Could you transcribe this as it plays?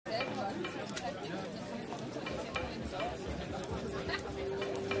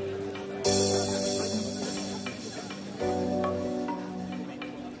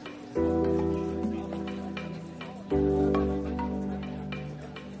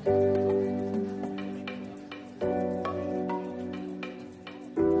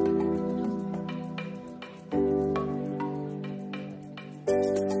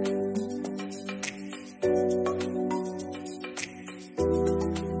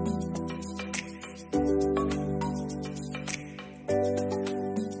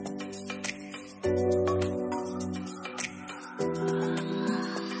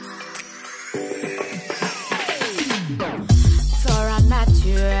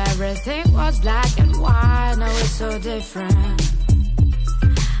everything was black and white. Now it's so different.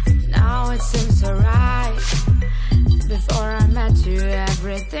 Now it seems so right. Before I met you,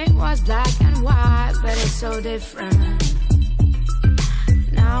 everything was black and white, but it's so different.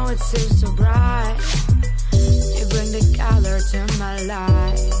 Now it seems so bright. You bring the color to my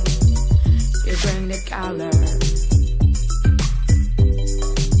life. You bring the color.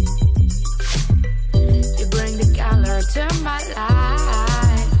 You bring the color to my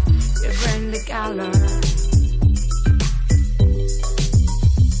life. You bring the color.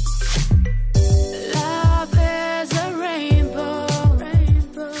 Love is a rainbow.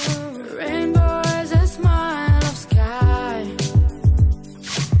 Rainbow is a smile of sky.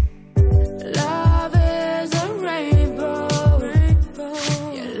 Love is a rainbow.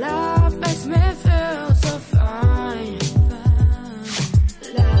 Your love makes me feel so fine.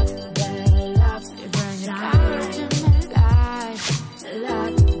 Love, love, you bring the color to my life.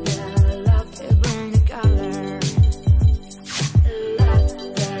 Love, love, you bring the color. Love,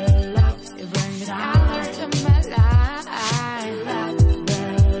 love, you bring the color to my life. Love,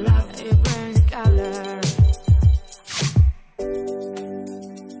 love, you bring the color.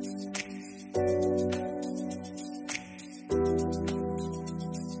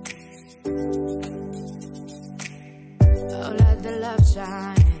 Oh, let the love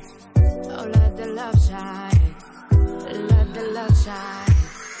shine. Oh, let the love shine. Let the love shine.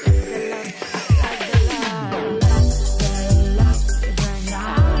 Let the love, let the love. Love, you bring the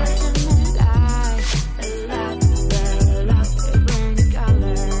color to my life. Love, love, you bring the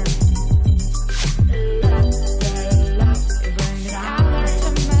color. Love, love, you bring the color to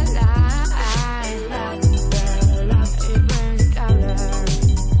my life. Love, love, you bring the color.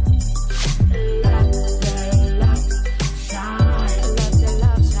 Love, love, shine. Let the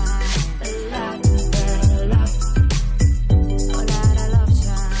love shine. Love, love. Oh, let the love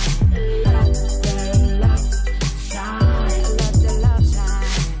shine. Love, love, shine. Let the love shine.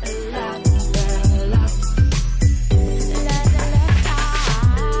 Love, love. Let the love shine.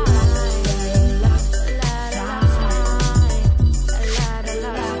 Love, let the love shine. Let the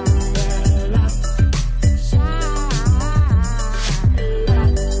love shine.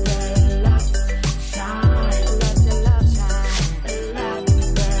 Love, love, shine. Let the love shine. Love,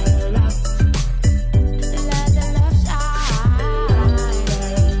 love. Let the love shine. Love, let the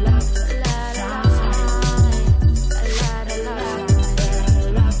love shine. Let the love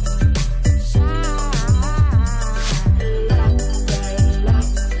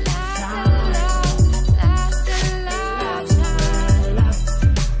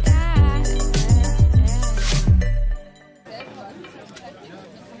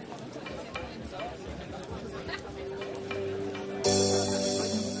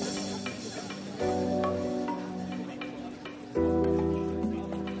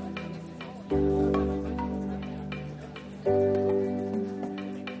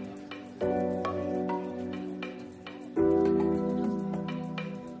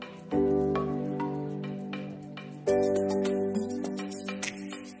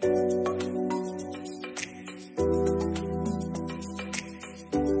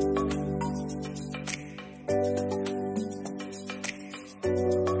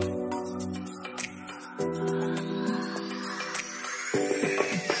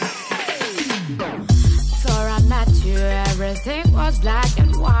Before I met you, everything was black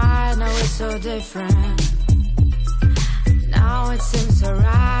and white. Now it's so different. Now it seems so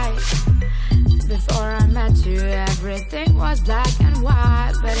right. Before I met you, everything was black and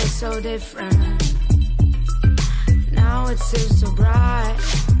white, but it's so different. Now it seems so bright.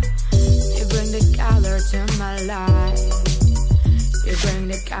 You bring the color to my life. You bring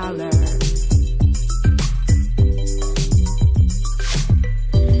the color.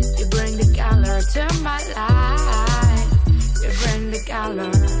 You bring the color to my life. You bring the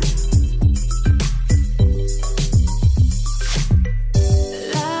color.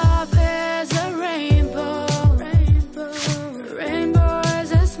 Love is a rainbow. Rainbow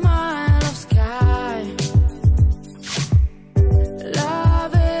is a smile of sky.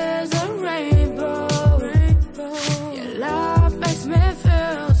 Love is a rainbow. Your love makes me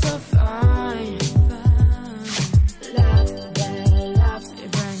feel so fine.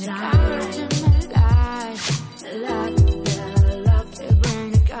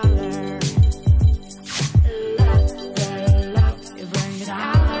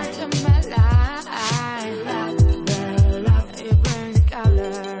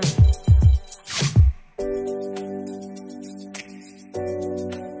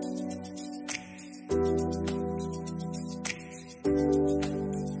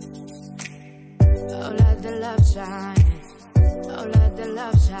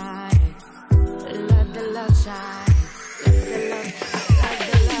 shine. Let the love shine.